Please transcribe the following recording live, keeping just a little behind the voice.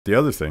The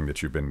other thing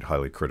that you've been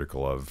highly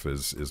critical of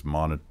is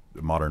modern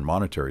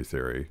monetary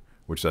theory,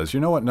 which says, you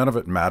know what, none of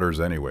it matters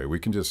anyway. We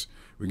can just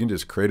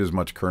create as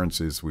much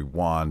currency as we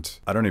want.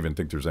 I don't even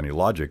think there's any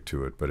logic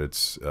to it, but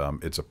it's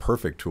a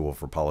perfect tool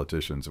for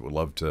politicians that would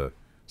love to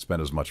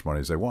spend as much money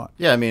as they want.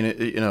 Yeah, I mean,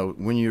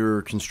 when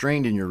you're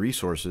constrained in your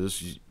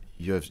resources,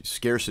 you have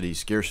scarcity.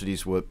 Scarcity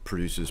is what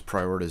produces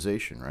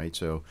prioritization, right?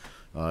 So,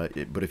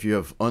 but if you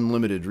have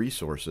unlimited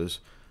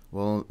resources,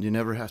 well, you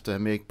never have to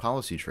make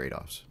policy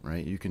trade-offs,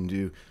 right? You can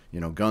do,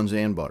 guns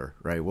and butter,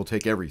 right? We'll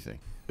take everything.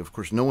 Of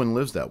course, no one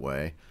lives that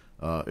way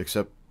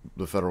except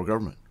the federal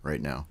government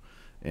right now.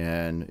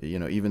 And,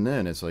 even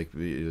then, it's like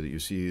you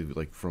see,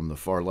 like from the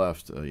far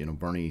left,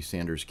 Bernie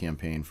Sanders'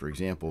 campaign, for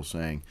example,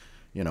 saying,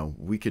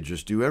 we could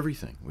just do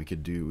everything. We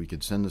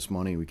could send this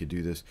money, we could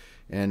do this.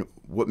 And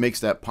what makes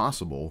that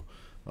possible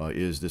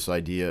is this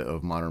idea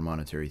of modern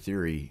monetary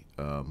theory,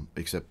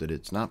 except that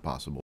it's not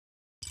possible.